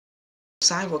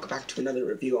Hi, welcome back to another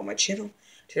review on my channel.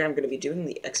 Today I'm going to be doing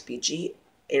the X.B.G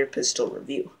air pistol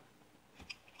review.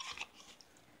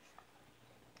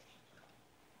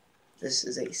 This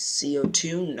is a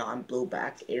CO2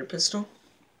 non-blowback air pistol.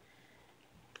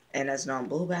 And as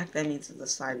non-blowback, that means that the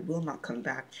slide will not come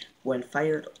back when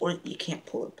fired, or you can't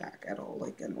pull it back at all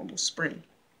like a normal spring.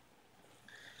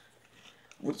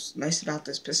 What's nice about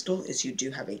this pistol is you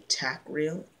do have a tack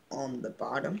rail on the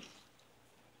bottom.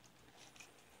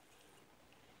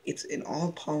 It's an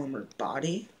all-polymer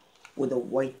body with a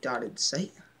white dotted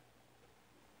sight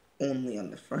only on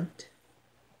the front.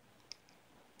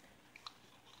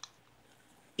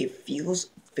 It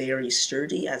feels very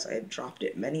sturdy, as I have dropped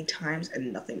it many times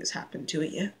and nothing has happened to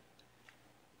it yet.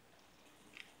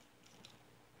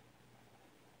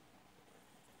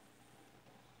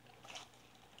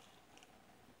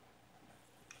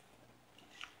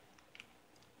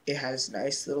 It has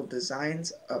nice little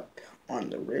designs up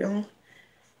on the rail,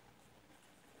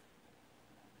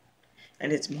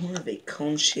 and it's more of a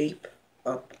cone shape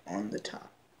up on the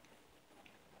top.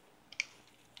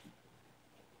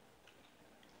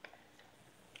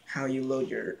 How you load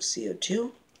your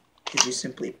CO2 is you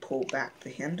simply pull back the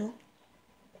handle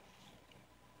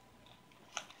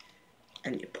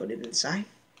and you put it inside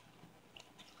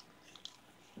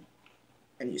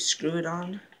and you screw it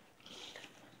on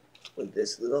with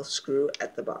this little screw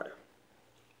at the bottom.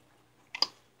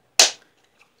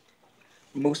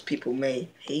 Most people may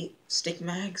hate stick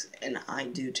mags, and I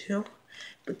do too,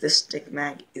 but this stick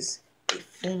mag is a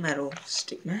full metal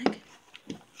stick mag.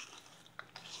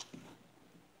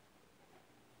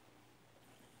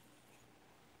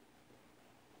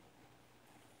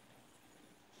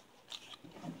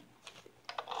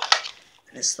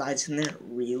 And it slides in there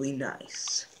really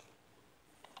nice.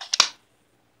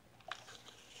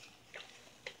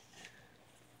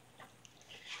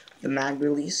 The mag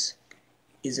release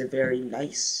is a very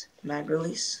nice mag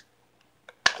release.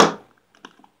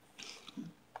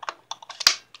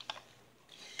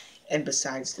 And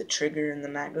besides the trigger and the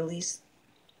mag release,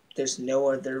 there's no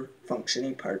other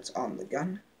functioning parts on the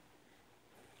gun.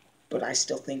 But I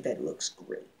still think that it looks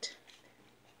great.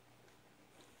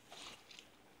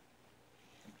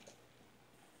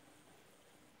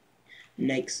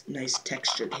 Nice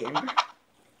textured hammer.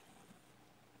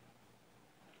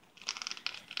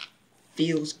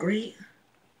 Feels great.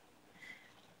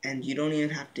 And you don't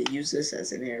even have to use this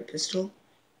as an air pistol,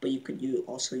 but you could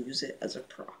also use it as a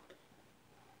prop.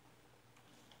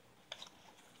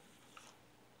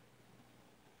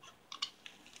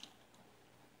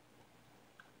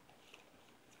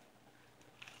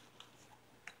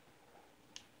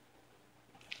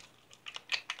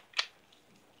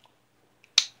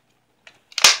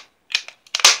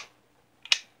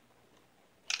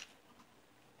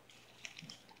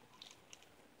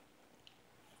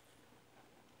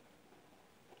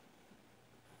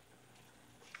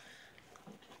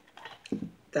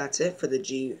 That's it for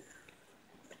the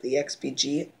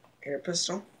X.B.G air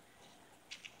pistol.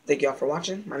 Thank you all for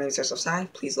watching. My name is X.B.G.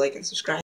 Please like and subscribe.